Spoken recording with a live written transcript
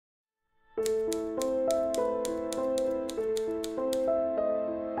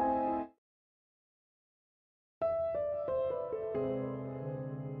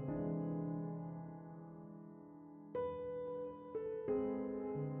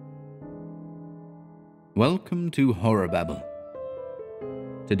Welcome to HorrorBabble.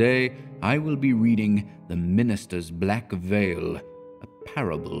 Today, I will be reading The Minister's Black Veil, a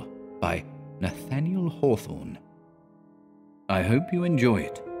parable by Nathaniel Hawthorne. I hope you enjoy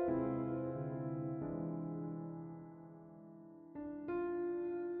it.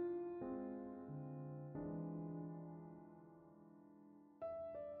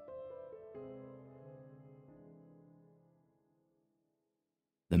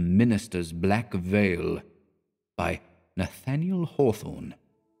 The Minister's Black Veil by Nathaniel Hawthorne.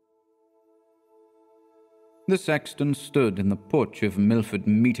 The sexton stood in the porch of Milford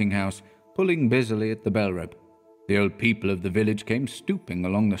Meeting House, pulling busily at the bell rope. The old people of the village came stooping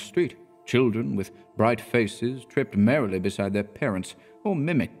along the street. Children with bright faces tripped merrily beside their parents, or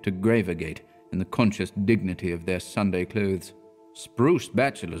mimicked a graver gait in the conscious dignity of their Sunday clothes. Spruce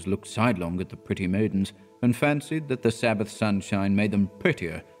bachelors looked sidelong at the pretty maidens, and fancied that the Sabbath sunshine made them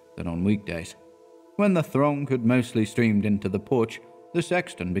prettier than on weekdays. When the throng had mostly streamed into the porch, the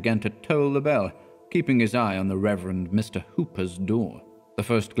sexton began to toll the bell, keeping his eye on the Reverend Mr. Hooper's door. The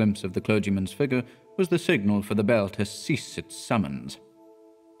first glimpse of the clergyman's figure was the signal for the bell to cease its summons.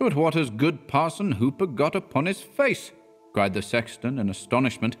 "But what has good Parson Hooper got upon his face?" cried the sexton in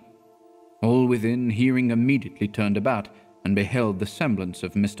astonishment. All within hearing immediately turned about, and beheld the semblance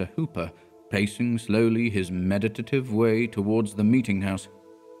of Mr. Hooper, pacing slowly his meditative way towards the meeting-house.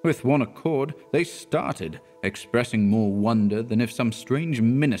 With one accord, they started, expressing more wonder than if some strange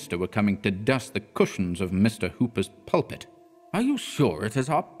minister were coming to dust the cushions of Mr. Hooper's pulpit. "Are you sure it is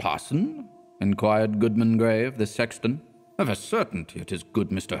our parson?" inquired Goodman Gray of the sexton. "Of a certainty it is good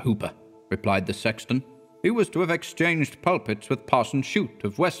Mr. Hooper," replied the sexton. "He was to have exchanged pulpits with Parson Chute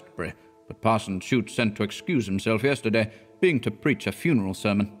of Westbury, but Parson Chute sent to excuse himself yesterday, being to preach a funeral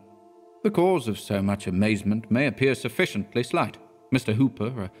sermon." The cause of so much amazement may appear sufficiently slight. Mr. Hooper,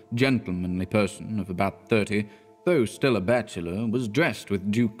 a gentlemanly person of about 30, though still a bachelor, was dressed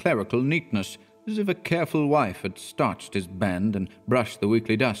with due clerical neatness, as if a careful wife had starched his band and brushed the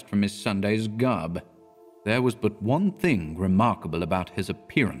weekly dust from his Sunday's garb. There was but one thing remarkable about his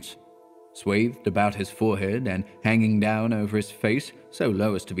appearance. Swathed about his forehead and hanging down over his face, so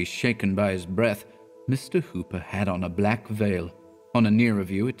low as to be shaken by his breath, Mr. Hooper had on a black veil. On a nearer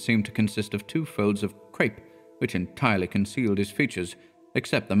view it seemed to consist of 2 folds of crape, which entirely concealed his features,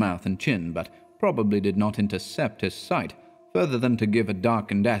 except the mouth and chin, but probably did not intercept his sight, further than to give a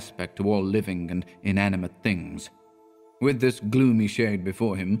darkened aspect to all living and inanimate things. With this gloomy shade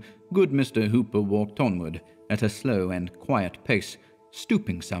before him, good Mr. Hooper walked onward at a slow and quiet pace,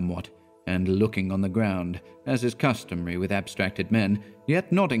 stooping somewhat, and looking on the ground, as is customary with abstracted men,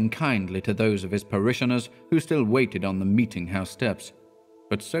 yet nodding kindly to those of his parishioners who still waited on the meeting-house steps.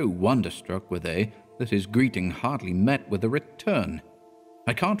 But so wonderstruck were they that his greeting hardly met with a return.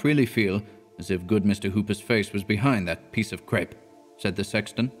 "I can't really feel as if good Mr. Hooper's face was behind that piece of crape," said the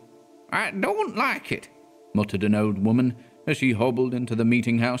sexton. "I don't like it," muttered an old woman as she hobbled into the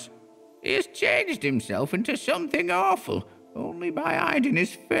meeting-house. "He has changed himself into something awful, only by hiding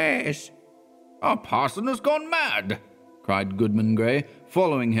his face." "Our parson has gone mad!" cried Goodman Gray,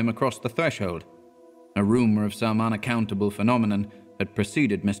 following him across the threshold. A rumor of some unaccountable phenomenon had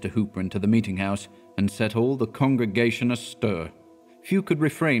preceded Mr. Hooper into the meeting-house and set all the congregation astir. Few could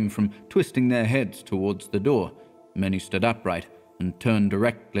refrain from twisting their heads towards the door. Many stood upright and turned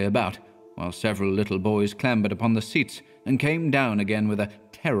directly about, while several little boys clambered upon the seats and came down again with a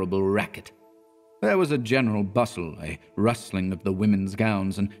terrible racket. There was a general bustle, a rustling of the women's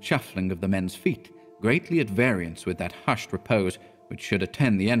gowns and shuffling of the men's feet, greatly at variance with that hushed repose which should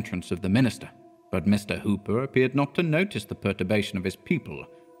attend the entrance of the minister. But Mr. Hooper appeared not to notice the perturbation of his people.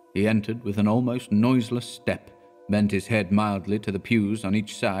 He entered with an almost noiseless step, bent his head mildly to the pews on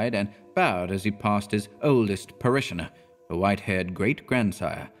each side, and bowed as he passed his oldest parishioner, a white-haired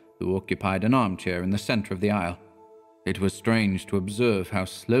great-grandsire, who occupied an armchair in the center of the aisle. It was strange to observe how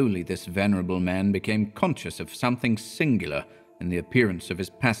slowly this venerable man became conscious of something singular in the appearance of his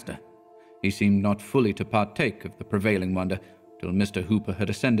pastor. He seemed not fully to partake of the prevailing wonder till Mr. Hooper had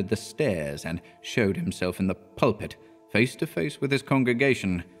ascended the stairs and showed himself in the pulpit, face to face with his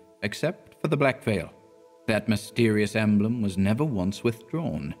congregation, except for the black veil. That mysterious emblem was never once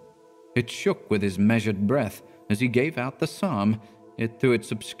withdrawn. It shook with his measured breath as he gave out the psalm. It threw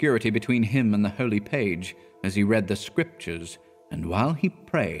its obscurity between him and the holy page as he read the scriptures, and while he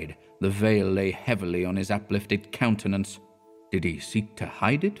prayed, the veil lay heavily on his uplifted countenance. Did he seek to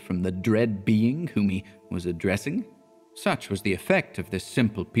hide it from the dread being whom he was addressing? Such was the effect of this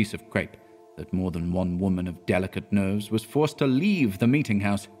simple piece of crape, that more than one woman of delicate nerves was forced to leave the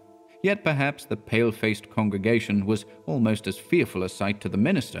meeting-house. Yet perhaps the pale-faced congregation was almost as fearful a sight to the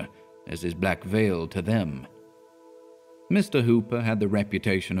minister as his black veil to them. Mr. Hooper had the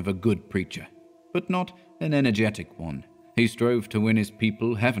reputation of a good preacher, but not an energetic one. He strove to win his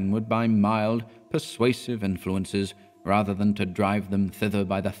people heavenward by mild, persuasive influences, rather than to drive them thither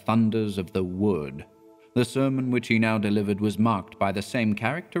by the thunders of the Word. The sermon which he now delivered was marked by the same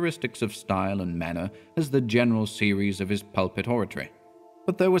characteristics of style and manner as the general series of his pulpit oratory.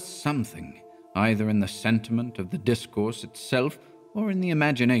 But there was something, either in the sentiment of the discourse itself or in the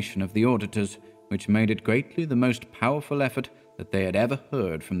imagination of the auditors, which made it greatly the most powerful effort that they had ever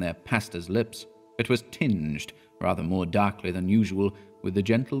heard from their pastor's lips. It was tinged, rather more darkly than usual, with the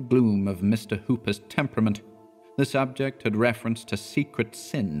gentle gloom of Mr. Hooper's temperament. The subject had reference to secret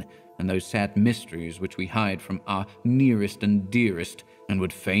sin, and those sad mysteries which we hide from our nearest and dearest, and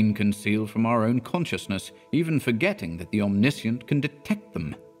would fain conceal from our own consciousness, even forgetting that the Omniscient can detect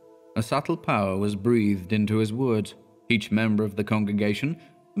them. A subtle power was breathed into his words. Each member of the congregation,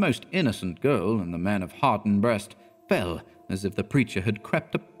 the most innocent girl and the man of heart and breast, fell as if the preacher had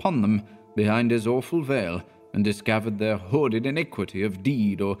crept upon them behind his awful veil and discovered their hoarded iniquity of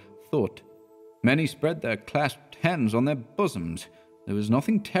deed or thought. Many spread their clasped hands on their bosoms. There was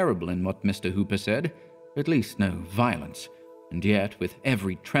nothing terrible in what Mr. Hooper said, at least no violence, and yet with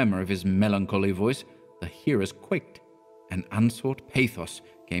every tremor of his melancholy voice the hearers quaked. An unsought pathos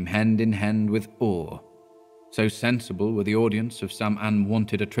came hand in hand with awe. So sensible were the audience of some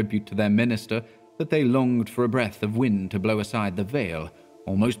unwanted attribute to their minister that they longed for a breath of wind to blow aside the veil,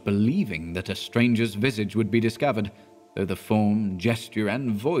 almost believing that a stranger's visage would be discovered, though the form, gesture,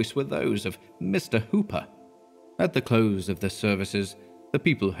 and voice were those of Mr. Hooper. At the close of the services, the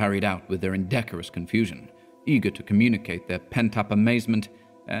people hurried out with their indecorous confusion, eager to communicate their pent-up amazement,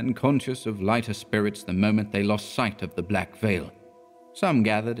 and conscious of lighter spirits the moment they lost sight of the black veil. Some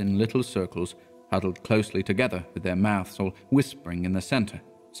gathered in little circles, huddled closely together with their mouths all whispering in the center.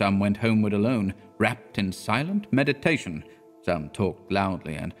 Some went homeward alone, wrapped in silent meditation. Some talked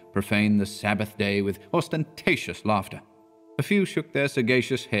loudly and profaned the Sabbath day with ostentatious laughter. A few shook their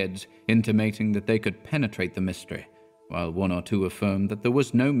sagacious heads, intimating that they could penetrate the mystery, while one or two affirmed that there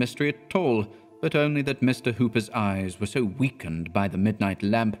was no mystery at all, but only that Mr. Hooper's eyes were so weakened by the midnight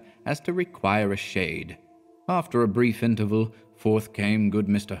lamp as to require a shade. After a brief interval, forth came good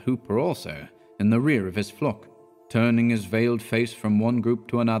Mr. Hooper also, in the rear of his flock. Turning his veiled face from one group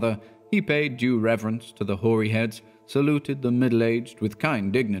to another, he paid due reverence to the hoary heads, saluted the middle-aged with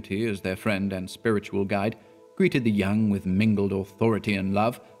kind dignity as their friend and spiritual guide, greeted the young with mingled authority and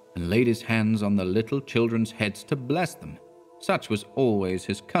love, and laid his hands on the little children's heads to bless them. Such was always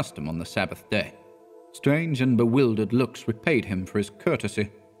his custom on the Sabbath day. Strange and bewildered looks repaid him for his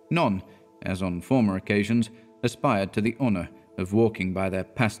courtesy. None, as on former occasions, aspired to the honor of walking by their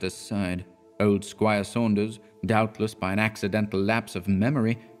pastor's side. Old Squire Saunders, doubtless by an accidental lapse of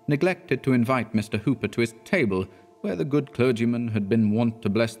memory, neglected to invite Mr. Hooper to his table, where the good clergyman had been wont to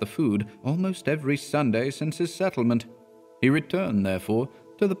bless the food almost every Sunday since his settlement. He returned, therefore,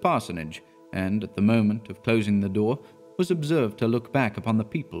 to the parsonage, and at the moment of closing the door was observed to look back upon the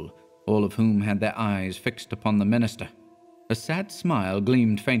people, all of whom had their eyes fixed upon the minister. A sad smile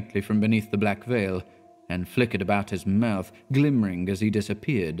gleamed faintly from beneath the black veil, and flickered about his mouth, glimmering as he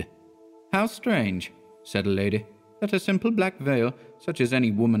disappeared. "How strange," said a lady, "that a simple black veil, such as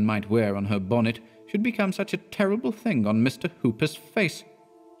any woman might wear on her bonnet, should become such a terrible thing on Mr. Hooper's face."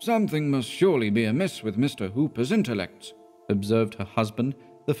 "Something must surely be amiss with Mr. Hooper's intellects," observed her husband,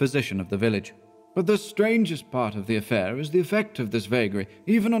 the physician of the village. "But the strangest part of the affair is the effect of this vagary,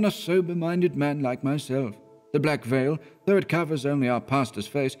 even on a sober-minded man like myself. The black veil, though it covers only our pastor's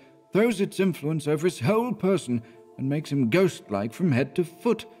face, throws its influence over his whole person and makes him ghost-like from head to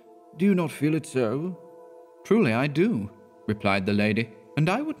foot. Do you not feel it so?" "Truly I do," replied the lady, "and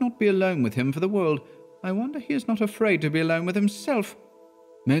I would not be alone with him for the world. I wonder he is not afraid to be alone with himself."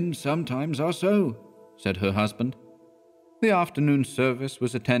 "Men sometimes are so," said her husband. The afternoon service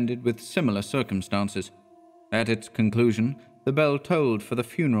was attended with similar circumstances. At its conclusion, the bell tolled for the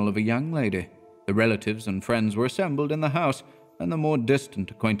funeral of a young lady. The relatives and friends were assembled in the house, and the more distant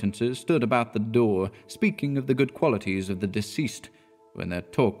acquaintances stood about the door, speaking of the good qualities of the deceased, when their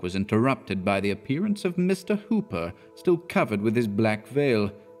talk was interrupted by the appearance of Mr. Hooper, still covered with his black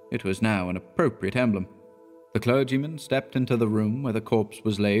veil. It was now an appropriate emblem. The clergyman stepped into the room where the corpse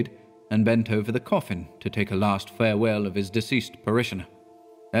was laid, and bent over the coffin to take a last farewell of his deceased parishioner.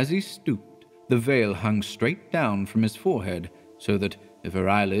 As he stooped, the veil hung straight down from his forehead, so that, if her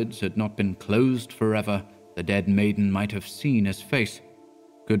eyelids had not been closed forever, the dead maiden might have seen his face.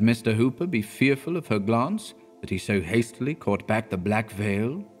 Could Mr. Hooper be fearful of her glance, that he so hastily caught back the black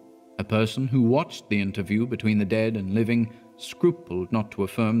veil? A person who watched the interview between the dead and living scrupled not to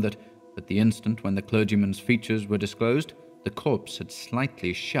affirm that, but the instant when the clergyman's features were disclosed, the corpse had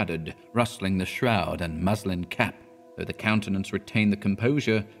slightly shuddered, rustling the shroud and muslin cap, though the countenance retained the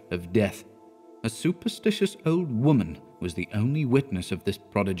composure of death. A superstitious old woman was the only witness of this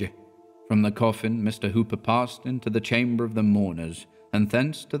prodigy. From the coffin, Mr. Hooper passed into the chamber of the mourners, and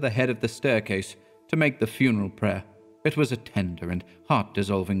thence to the head of the staircase, to make the funeral prayer. It was a tender and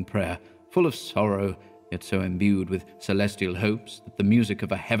heart-dissolving prayer, full of sorrow, yet so imbued with celestial hopes that the music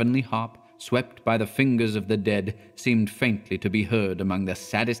of a heavenly harp, swept by the fingers of the dead, seemed faintly to be heard among the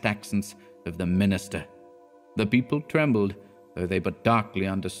saddest accents of the minister. The people trembled, though they but darkly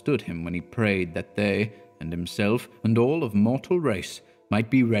understood him when he prayed that they, and himself, and all of mortal race, might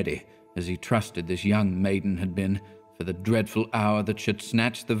be ready, as he trusted this young maiden had been, for the dreadful hour that should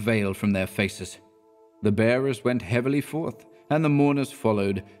snatch the veil from their faces. The bearers went heavily forth, and the mourners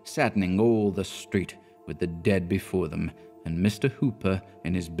followed, saddening all the street, with the dead before them, and Mr. Hooper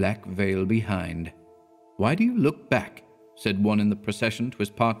in his black veil behind. "Why do you look back?" said one in the procession to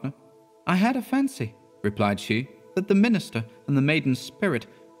his partner. "I had a fancy," replied she, "that the minister and the maiden's spirit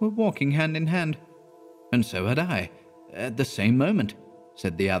were walking hand in hand." "And so had I, at the same moment,"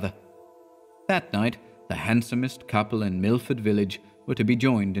 said the other. That night, the handsomest couple in Milford village were to be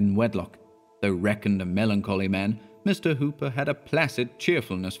joined in wedlock. Though reckoned a melancholy man, Mr. Hooper had a placid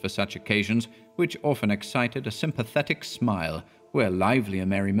cheerfulness for such occasions, which often excited a sympathetic smile where livelier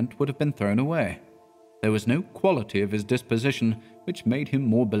merriment would have been thrown away. There was no quality of his disposition which made him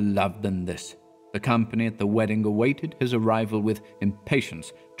more beloved than this. The company at the wedding awaited his arrival with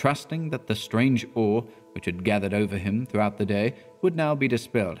impatience, trusting that the strange awe which had gathered over him throughout the day would now be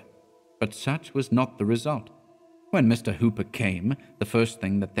dispelled. But such was not the result. When Mr. Hooper came, the first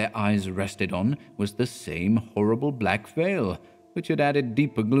thing that their eyes rested on was the same horrible black veil, which had added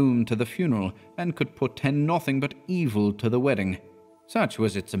deeper gloom to the funeral and could portend nothing but evil to the wedding. Such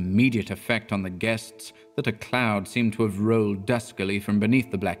was its immediate effect on the guests that a cloud seemed to have rolled duskily from beneath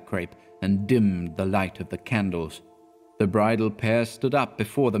the black crape and dimmed the light of the candles. The bridal pair stood up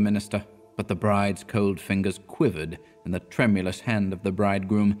before the minister, but the bride's cold fingers quivered in the tremulous hand of the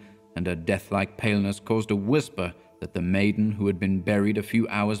bridegroom, and her death-like paleness caused a whisper that the maiden who had been buried a few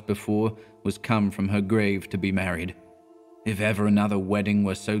hours before was come from her grave to be married. If ever another wedding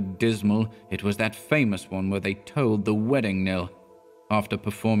were so dismal, it was that famous one where they tolled the wedding knell. After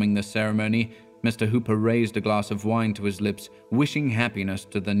performing the ceremony, Mr. Hooper raised a glass of wine to his lips, wishing happiness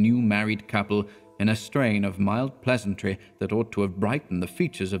to the new married couple in a strain of mild pleasantry that ought to have brightened the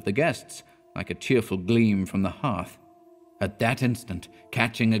features of the guests, like a cheerful gleam from the hearth. At that instant,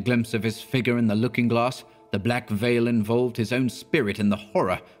 catching a glimpse of his figure in the looking-glass, the black veil involved his own spirit in the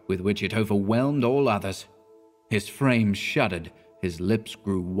horror with which it overwhelmed all others. His frame shuddered, his lips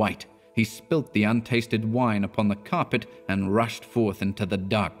grew white, he spilt the untasted wine upon the carpet and rushed forth into the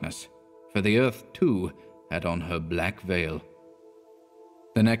darkness, for the earth, too, had on her black veil.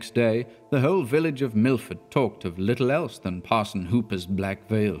 The next day, the whole village of Milford talked of little else than Parson Hooper's black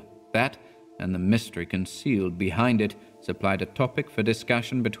veil. That, and the mystery concealed behind it, supplied a topic for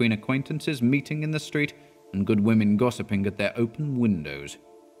discussion between acquaintances meeting in the street and good women gossiping at their open windows.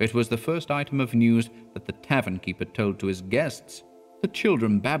 It was the first item of news that the tavern-keeper told to his guests. The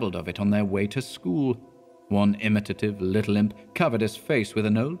children babbled of it on their way to school. One imitative little imp covered his face with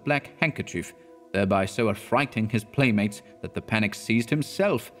an old black handkerchief, thereby so affrighting his playmates that the panic seized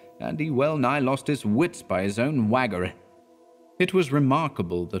himself, and he well-nigh lost his wits by his own waggery. It was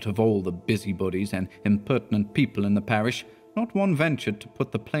remarkable that of all the busybodies and impertinent people in the parish, not one ventured to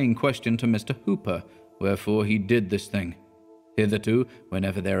put the plain question to Mr. Hooper, wherefore he did this thing. Hitherto,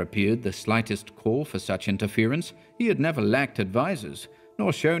 whenever there appeared the slightest call for such interference, he had never lacked advisers,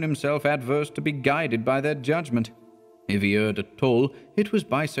 nor shown himself adverse to be guided by their judgment. If he erred at all, it was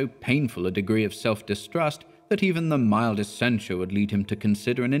by so painful a degree of self-distrust that even the mildest censure would lead him to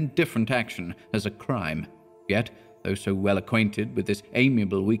consider an indifferent action as a crime. Yet, though so well acquainted with this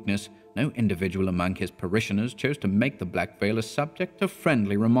amiable weakness, no individual among his parishioners chose to make the black veil a subject of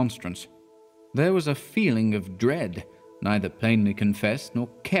friendly remonstrance. There was a feeling of dread, neither plainly confessed nor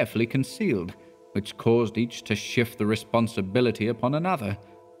carefully concealed, which caused each to shift the responsibility upon another,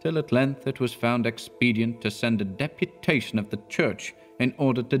 till at length it was found expedient to send a deputation of the church in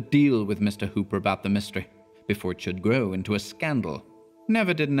order to deal with Mr. Hooper about the mystery, before it should grow into a scandal.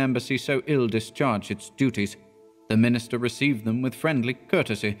 Never did an embassy so ill discharge its duties. The minister received them with friendly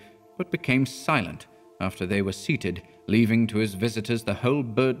courtesy, but became silent after they were seated, leaving to his visitors the whole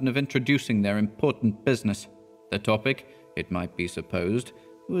burden of introducing their important business. The topic, it might be supposed,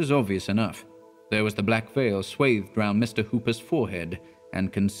 was obvious enough. There was the black veil swathed round Mr. Hooper's forehead,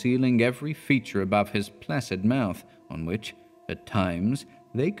 and concealing every feature above his placid mouth, on which, At times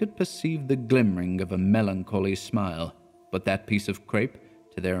they could perceive the glimmering of a melancholy smile, but that piece of crape,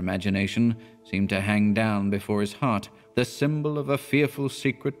 to their imagination, seemed to hang down before his heart, the symbol of a fearful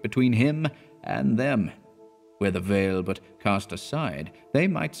secret between him and them. Were the veil but cast aside, they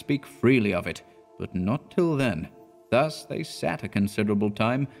might speak freely of it, but not till then. Thus they sat a considerable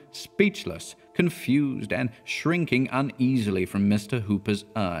time, speechless, confused, and shrinking uneasily from Mr. Hooper's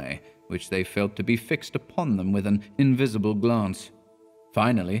eye, which they felt to be fixed upon them with an invisible glance.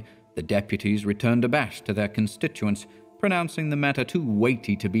 Finally, the deputies returned abashed to their constituents, pronouncing the matter too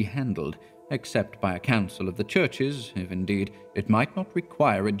weighty to be handled, except by a council of the churches, if indeed it might not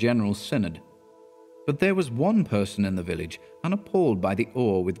require a general synod. But there was one person in the village unappalled by the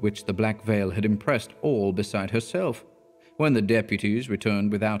awe with which the black veil had impressed all beside herself. When the deputies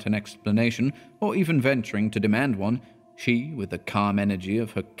returned without an explanation, or even venturing to demand one, she, with the calm energy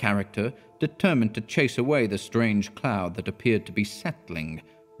of her character, determined to chase away the strange cloud that appeared to be settling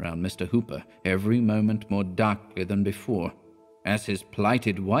round Mr. Hooper every moment more darkly than before. As his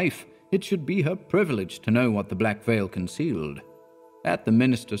plighted wife, it should be her privilege to know what the black veil concealed. At the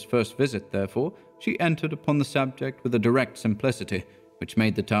minister's first visit, therefore, she entered upon the subject with a direct simplicity, which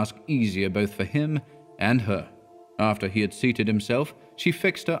made the task easier both for him and her. After he had seated himself, she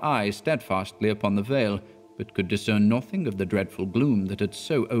fixed her eyes steadfastly upon the veil, but could discern nothing of the dreadful gloom that had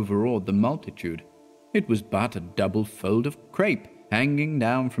so overawed the multitude. It was but a double fold of crape, hanging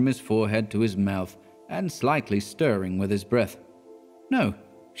down from his forehead to his mouth, and slightly stirring with his breath. "No,"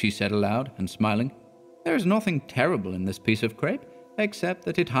 she said aloud, and smiling, "there is nothing terrible in this piece of crape, except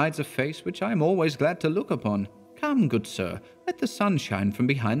that it hides a face which I am always glad to look upon. Come, good sir, let the sun shine from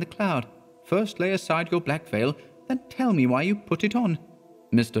behind the cloud. First lay aside your black veil, then tell me why you put it on."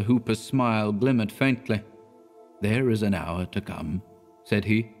 Mr. Hooper's smile glimmered faintly. "There is an hour to come," said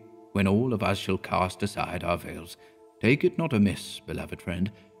he, "when all of us shall cast aside our veils. Take it not amiss, beloved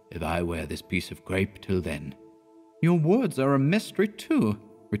friend, if I wear this piece of crape till then." "Your words are a mystery too,"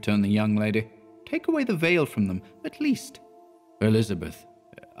 returned the young lady. "Take away the veil from them, at least." "Elizabeth,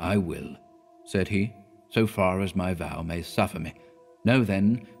 I will," said he, "so far as my vow may suffer me. Know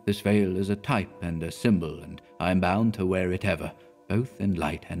then, this veil is a type and a symbol, and I am bound to wear it ever, both in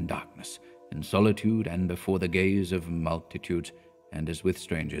light and darkness, in solitude and before the gaze of multitudes, and as with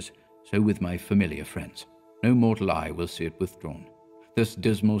strangers, so with my familiar friends. No mortal eye will see it withdrawn. This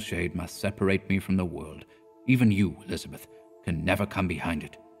dismal shade must separate me from the world. Even you, Elizabeth, can never come behind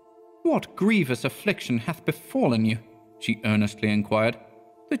it." "What grievous affliction hath befallen you?" she earnestly inquired,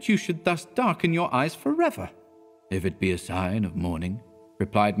 "that you should thus darken your eyes forever?" "If it be a sign of mourning,"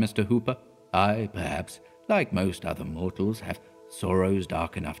 replied Mr. Hooper, "I, perhaps, like most other mortals, have sorrows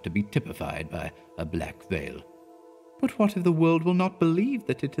dark enough to be typified by a black veil." "But what if the world will not believe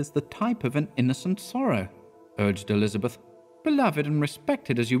that it is the type of an innocent sorrow?" urged Elizabeth. "Beloved and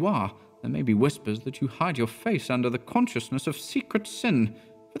respected as you are, there may be whispers that you hide your face under the consciousness of secret sin.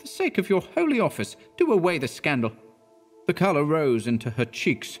 For the sake of your holy office, do away the scandal." The colour rose into her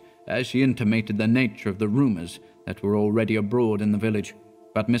cheeks as she intimated the nature of the rumours that were already abroad in the village.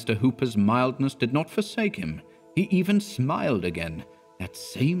 But Mr. Hooper's mildness did not forsake him. He even smiled again, that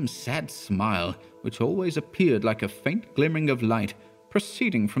same sad smile which always appeared like a faint glimmering of light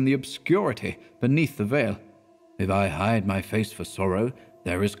proceeding from the obscurity beneath the veil. "If I hide my face for sorrow,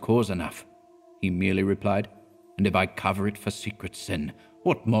 there is cause enough," he merely replied. "And if I cover it for secret sin,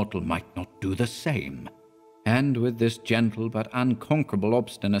 what mortal might not do the same?" And with this gentle but unconquerable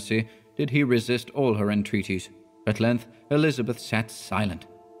obstinacy did he resist all her entreaties. At length Elizabeth sat silent.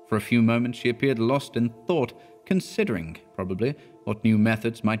 For a few moments she appeared lost in thought, considering, probably, what new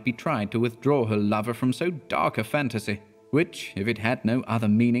methods might be tried to withdraw her lover from so dark a fantasy, which, if it had no other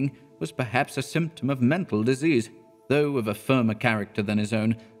meaning, was perhaps a symptom of mental disease. Though of a firmer character than his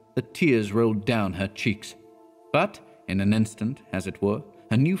own, the tears rolled down her cheeks. But, in an instant, as it were,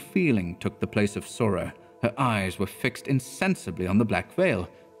 a new feeling took the place of sorrow. Her eyes were fixed insensibly on the black veil,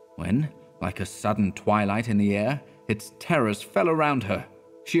 when, like a sudden twilight in the air, its terrors fell around her.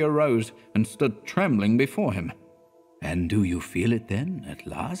 She arose and stood trembling before him. "And do you feel it then, at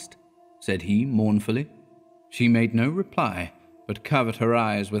last?" said he mournfully. She made no reply, but covered her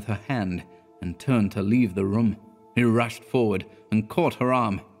eyes with her hand and turned to leave the room. He rushed forward and caught her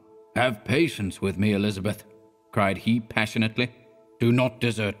arm. "Have patience with me, Elizabeth," cried he passionately. "Do not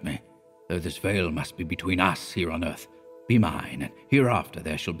desert me. Though this veil must be between us here on earth, be mine, and hereafter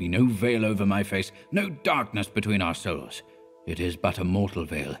there shall be no veil over my face, no darkness between our souls. It is but a mortal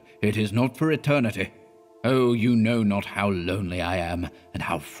veil. It is not for eternity. Oh, you know not how lonely I am, and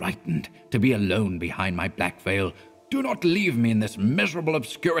how frightened to be alone behind my black veil. Do not leave me in this miserable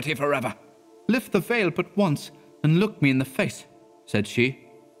obscurity forever." "Lift the veil but once. and looked me in the face," said she.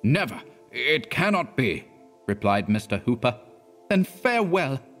 "Never! It cannot be," replied Mr. Hooper. "Then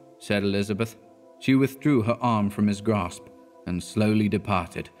farewell," said Elizabeth. She withdrew her arm from his grasp and slowly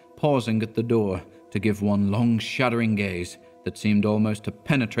departed, pausing at the door to give one long shuddering gaze that seemed almost to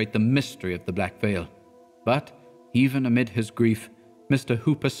penetrate the mystery of the black veil. But, even amid his grief, Mr.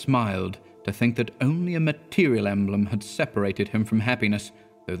 Hooper smiled to think that only a material emblem had separated him from happiness,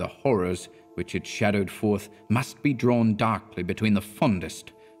 though the horrors which it shadowed forth must be drawn darkly between the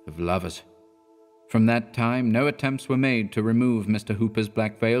fondest of lovers. From that time no attempts were made to remove Mr. Hooper's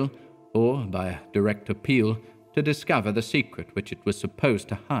black veil, or, by a direct appeal, to discover the secret which it was supposed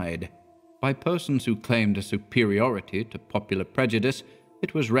to hide. By persons who claimed a superiority to popular prejudice,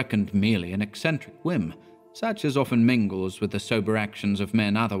 it was reckoned merely an eccentric whim, such as often mingles with the sober actions of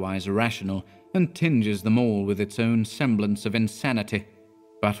men otherwise irrational, and tinges them all with its own semblance of insanity.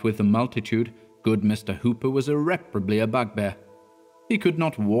 But with the multitude, good Mr. Hooper was irreparably a bugbear. He could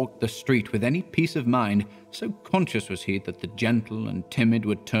not walk the street with any peace of mind, so conscious was he that the gentle and timid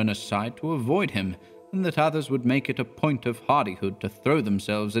would turn aside to avoid him, and that others would make it a point of hardihood to throw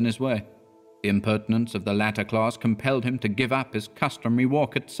themselves in his way. The impertinence of the latter class compelled him to give up his customary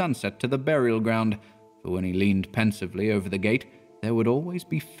walk at sunset to the burial ground, for when he leaned pensively over the gate, there would always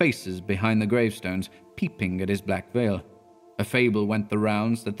be faces behind the gravestones peeping at his black veil. A fable went the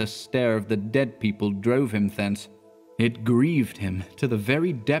rounds that the stare of the dead people drove him thence. It grieved him to the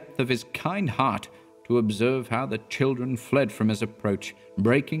very depth of his kind heart to observe how the children fled from his approach,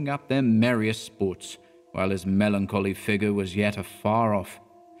 breaking up their merriest sports, while his melancholy figure was yet afar off.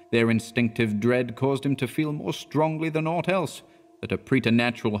 Their instinctive dread caused him to feel more strongly than aught else that a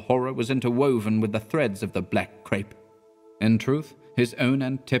preternatural horror was interwoven with the threads of the black crape. In truth, his own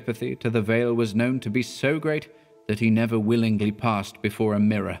antipathy to the veil was known to be so great that he never willingly passed before a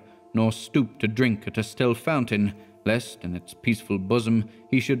mirror, nor stooped to drink at a still fountain, lest in its peaceful bosom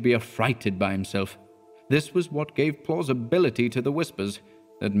he should be affrighted by himself. This was what gave plausibility to the whispers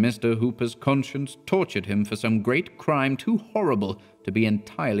that Mr. Hooper's conscience tortured him for some great crime too horrible to be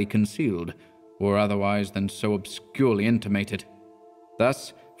entirely concealed, or otherwise than so obscurely intimated.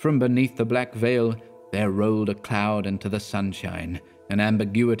 Thus, from beneath the black veil, there rolled a cloud into the sunshine, an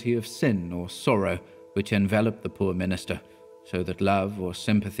ambiguity of sin or sorrow which enveloped the poor minister, so that love or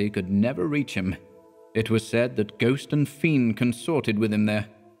sympathy could never reach him. It was said that ghost and fiend consorted with him there.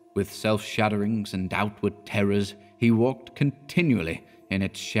 With self-shudderings and outward terrors, he walked continually in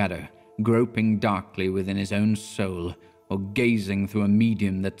its shadow, groping darkly within his own soul, or gazing through a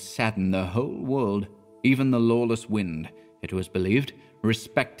medium that saddened the whole world. Even the lawless wind, it was believed,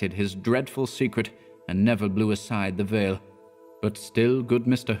 respected his dreadful secret, and never blew aside the veil. But still good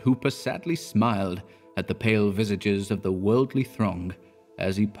Mr. Hooper sadly smiled at the pale visages of the worldly throng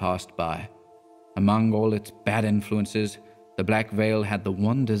as he passed by. Among all its bad influences, the black veil had the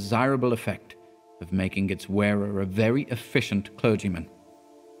one desirable effect of making its wearer a very efficient clergyman.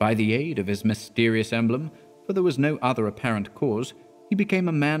 By the aid of his mysterious emblem, for there was no other apparent cause, he became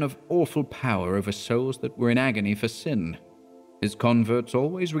a man of awful power over souls that were in agony for sin. His converts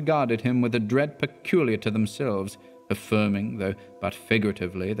always regarded him with a dread peculiar to themselves, affirming, though but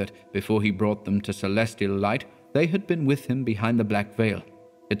figuratively, that before he brought them to celestial light, they had been with him behind the black veil.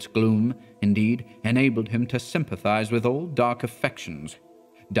 Its gloom, indeed, enabled him to sympathize with all dark affections.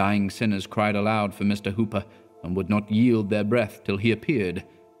 Dying sinners cried aloud for Mr. Hooper, and would not yield their breath till he appeared,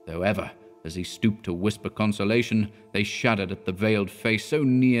 though ever, as he stooped to whisper consolation, they shuddered at the veiled face so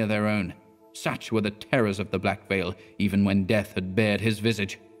near their own. Such were the terrors of the black veil, even when death had bared his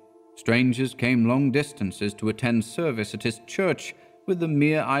visage. Strangers came long distances to attend service at his church, with the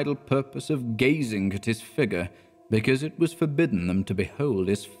mere idle purpose of gazing at his figure, because it was forbidden them to behold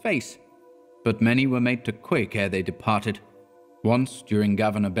his face. But many were made to quake ere they departed. Once, during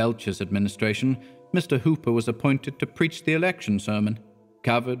Governor Belcher's administration, Mr. Hooper was appointed to preach the election sermon.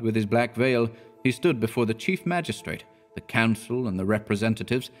 Covered with his black veil, he stood before the chief magistrate, the council, and the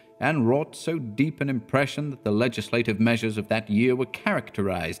representatives, and wrought so deep an impression that the legislative measures of that year were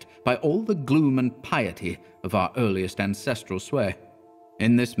characterized by all the gloom and piety of our earliest ancestral sway.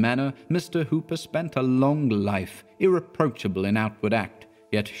 In this manner, Mr. Hooper spent a long life, irreproachable in outward act,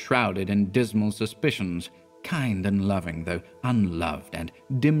 yet shrouded in dismal suspicions, kind and loving, though unloved and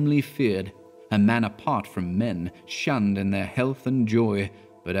dimly feared, a man apart from men, shunned in their health and joy,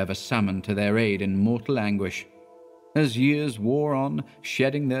 but ever summoned to their aid in mortal anguish. As years wore on,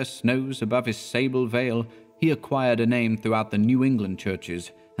 shedding their snows above his sable veil, he acquired a name throughout the New England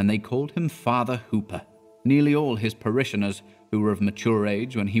churches, and they called him Father Hooper. Nearly all his parishioners, who were of mature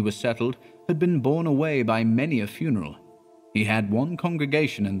age when he was settled, had been borne away by many a funeral. He had one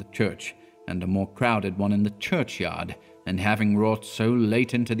congregation in the church, and a more crowded one in the churchyard, and having wrought so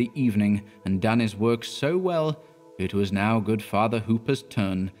late into the evening and done his work so well, it was now good Father Hooper's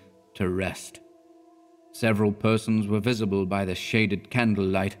turn to rest. Several persons were visible by the shaded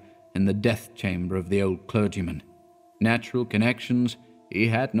candlelight in the death chamber of the old clergyman. Natural connections he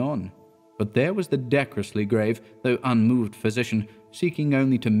had none, but there was the decorously grave, though unmoved physician, seeking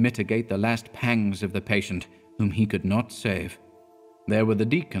only to mitigate the last pangs of the patient whom he could not save. There were the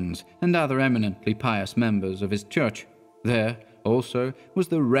deacons and other eminently pious members of his church. There, also, was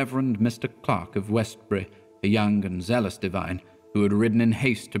the Reverend Mr. Clark of Westbury, a young and zealous divine, who had ridden in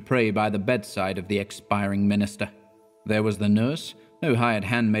haste to pray by the bedside of the expiring minister. There was the nurse, no hired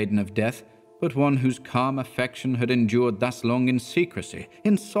handmaiden of death, but one whose calm affection had endured thus long in secrecy,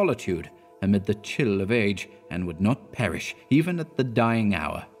 in solitude, amid the chill of age, and would not perish, even at the dying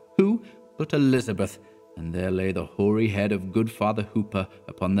hour. Who but Elizabeth? And there lay the hoary head of good Father Hooper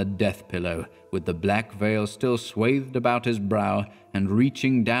upon the death-pillow, with the black veil still swathed about his brow, and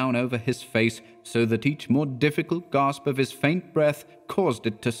reaching down over his face, so that each more difficult gasp of his faint breath caused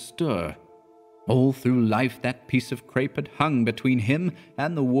it to stir. All through life that piece of crape had hung between him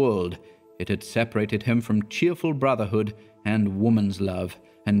and the world. It had separated him from cheerful brotherhood and woman's love,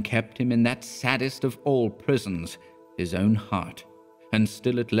 and kept him in that saddest of all prisons, his own heart. And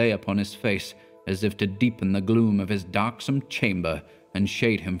still it lay upon his face, as if to deepen the gloom of his darksome chamber and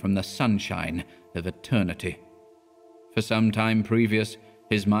shade him from the sunshine of eternity. For some time previous,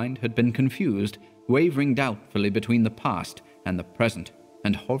 his mind had been confused, wavering doubtfully between the past and the present,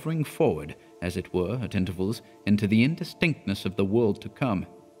 and hovering forward, as it were, at intervals, into the indistinctness of the world to come.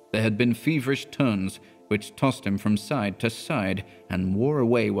 There had been feverish turns which tossed him from side to side and wore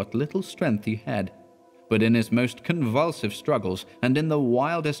away what little strength he had. But in his most convulsive struggles, and in the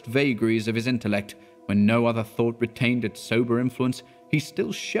wildest vagaries of his intellect, when no other thought retained its sober influence, he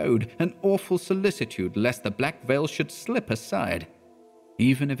still showed an awful solicitude lest the black veil should slip aside.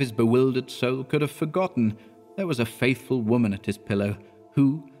 Even if his bewildered soul could have forgotten, there was a faithful woman at his pillow,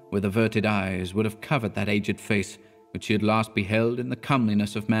 who, with averted eyes, would have covered that aged face, which he had last beheld in the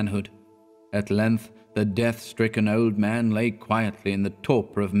comeliness of manhood. At length, the death-stricken old man lay quietly in the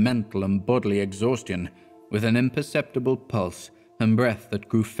torpor of mental and bodily exhaustion, with an imperceptible pulse and breath that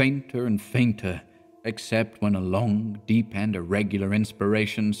grew fainter and fainter, except when a long, deep, and irregular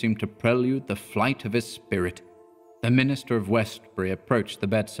inspiration seemed to prelude the flight of his spirit. The minister of Westbury approached the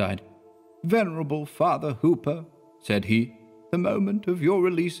bedside. "Venerable Father Hooper," said he, "the moment of your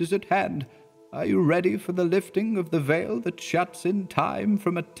release is at hand. Are you ready for the lifting of the veil that shuts in time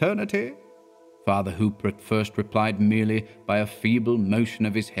from eternity?" Father Hooper at first replied merely by a feeble motion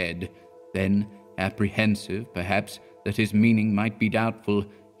of his head. Then, apprehensive, perhaps, that his meaning might be doubtful,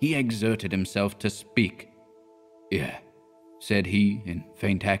 he exerted himself to speak. "Yea," said he in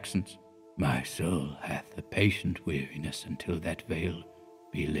faint accents, "my soul hath a patient weariness until that veil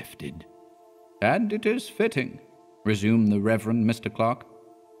be lifted." "And it is fitting," resumed the Reverend Mr. Clark,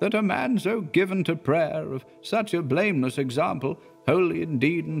 "that a man so given to prayer, of such a blameless example, holy in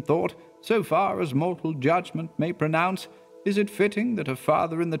deed and thought, so far as mortal judgment may pronounce, is it fitting that a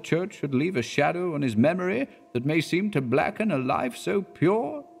father in the church should leave a shadow on his memory that may seem to blacken a life so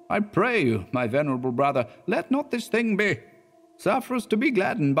pure? I pray you, my venerable brother, let not this thing be. Suffer us to be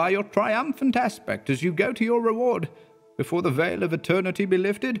gladdened by your triumphant aspect as you go to your reward. Before the veil of eternity be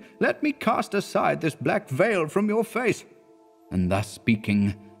lifted, let me cast aside this black veil from your face." And thus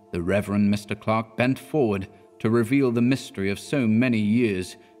speaking, the Reverend Mr. Clark bent forward to reveal the mystery of so many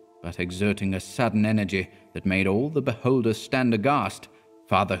years, but exerting a sudden energy that made all the beholders stand aghast,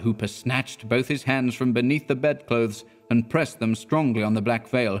 Father Hooper snatched both his hands from beneath the bedclothes and pressed them strongly on the black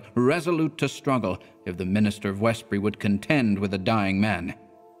veil, resolute to struggle if the minister of Westbury would contend with a dying man.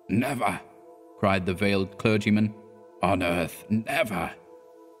 "Never!" cried the veiled clergyman. "On earth, never!"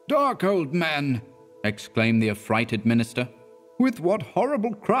 "Dark old man!" exclaimed the affrighted minister. "With what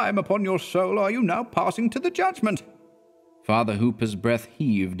horrible crime upon your soul are you now passing to the judgment?" Father Hooper's breath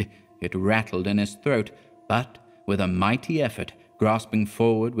heaved, it rattled in his throat, but, with a mighty effort, grasping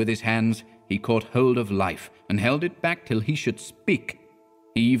forward with his hands, he caught hold of life and held it back till he should speak.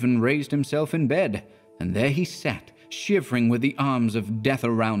 He even raised himself in bed, and there he sat, shivering with the arms of death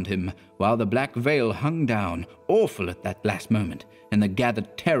around him, while the black veil hung down, awful at that last moment, in the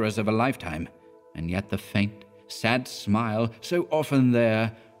gathered terrors of a lifetime, and yet the faint, sad smile, so often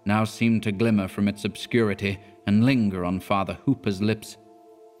there, now seemed to glimmer from its obscurity and linger on Father Hooper's lips.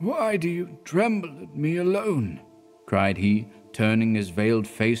 "Why do you tremble at me alone?" cried he, turning his veiled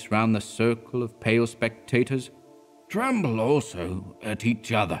face round the circle of pale spectators. "Tremble also at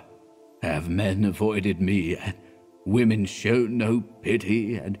each other. Have men avoided me, and women shown no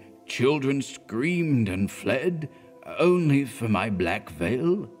pity, and children screamed and fled, only for my black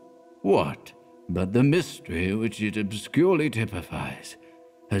veil? What but the mystery which it obscurely typifies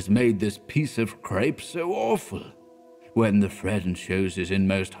has made this piece of crape so awful? When the friend shows his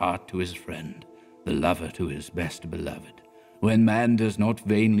inmost heart to his friend, the lover to his best beloved, when man does not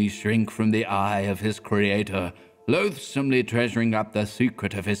vainly shrink from the eye of his Creator, loathsomely treasuring up the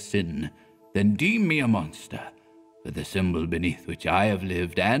secret of his sin, then deem me a monster, for the symbol beneath which I have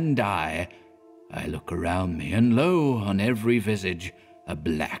lived and die. I look around me, and lo, on every visage, a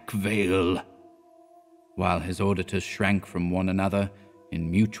black veil. While his auditors shrank from one another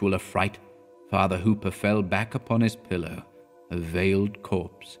in mutual affright, Father Hooper fell back upon his pillow, a veiled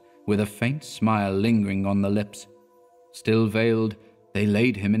corpse, with a faint smile lingering on the lips. Still veiled, they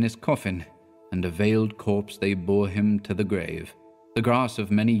laid him in his coffin, and a veiled corpse they bore him to the grave. The grass of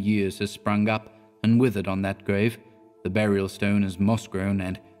many years has sprung up and withered on that grave. The burial stone is moss-grown,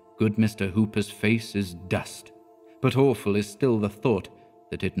 and good Mr. Hooper's face is dust. But awful is still the thought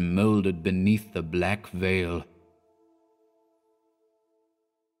that it mouldered beneath the black veil.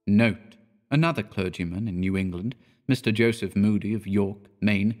 Note: another clergyman in New England, Mr. Joseph Moody of York,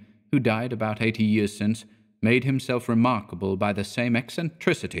 Maine, who died about 80 years since, made himself remarkable by the same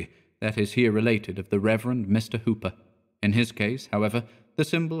eccentricity that is here related of the Reverend Mr. Hooper. In his case, however, the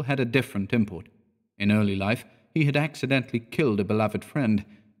symbol had a different import. In early life, he had accidentally killed a beloved friend,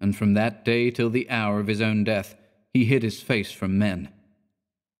 and from that day till the hour of his own death, he hid his face from men.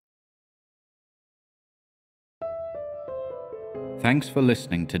 Thanks for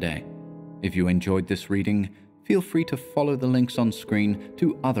listening today. If you enjoyed this reading, feel free to follow the links on screen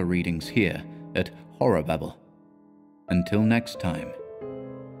to other readings here at HorrorBabble. Until next time.